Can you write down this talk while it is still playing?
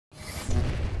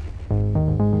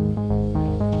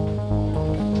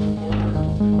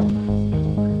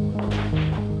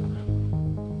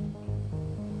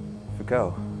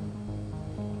Foucault.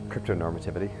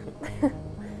 Cryptonormativity.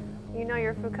 You know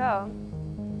you're Foucault.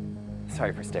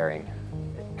 Sorry for staring.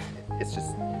 It's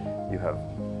just, you have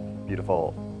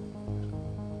beautiful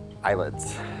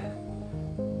eyelids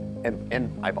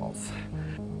and eyeballs.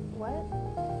 What?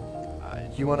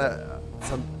 You wanna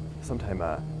sometime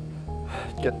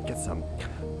get some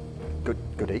go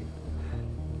date?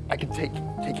 I can take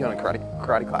you on a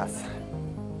karate class.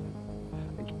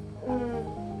 No.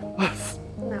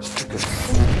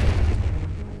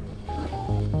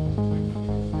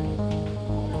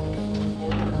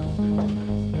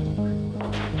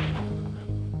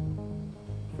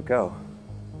 Foucault.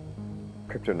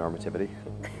 Cryptonormativity.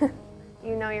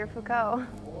 You know you're Foucault.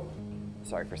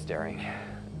 Sorry for staring.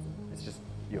 It's just,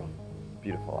 you have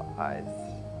beautiful eyes.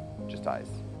 Just eyes.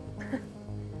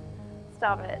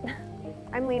 Stop it.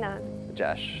 I'm Lena.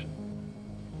 Jesh.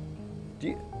 Do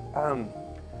you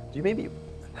maybe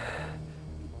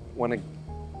want to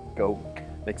go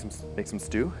make some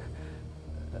stew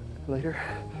later?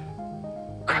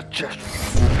 Jesh.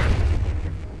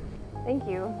 Thank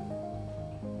you.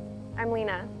 I'm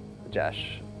Lena.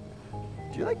 Jesh.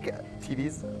 Do you like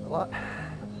TVs a lot?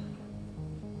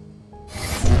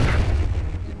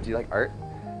 Do you like art?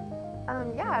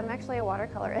 Yeah, I'm actually a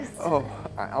watercolorist. Oh,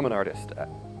 I'm an artist.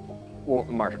 Well,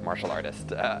 martial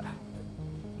artist.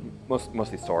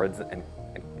 Mostly swords and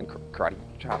karate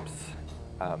chops.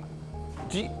 I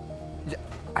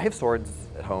have swords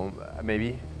at home,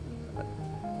 maybe.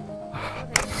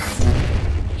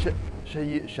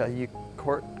 Shall you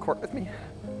court with me?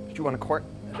 Do you want to court?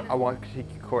 I want to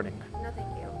take you courting. No,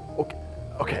 thank you.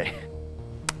 Okay.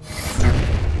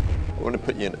 I want to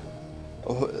put you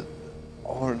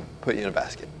in a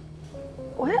basket.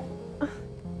 What?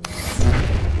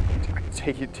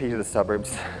 Take you to the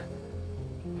suburbs.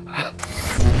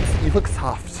 You look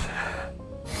soft.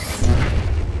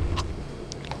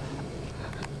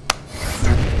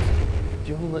 Do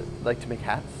you only like to make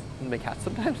hats? Make hats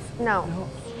sometimes? No.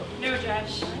 No,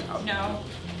 Josh. No.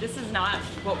 This is not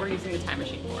what we're using the time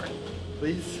machine for.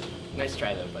 Please? Nice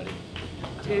try though, buddy.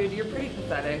 Dude, you're pretty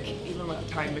pathetic, even with a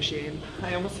time machine.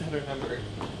 I almost had her number.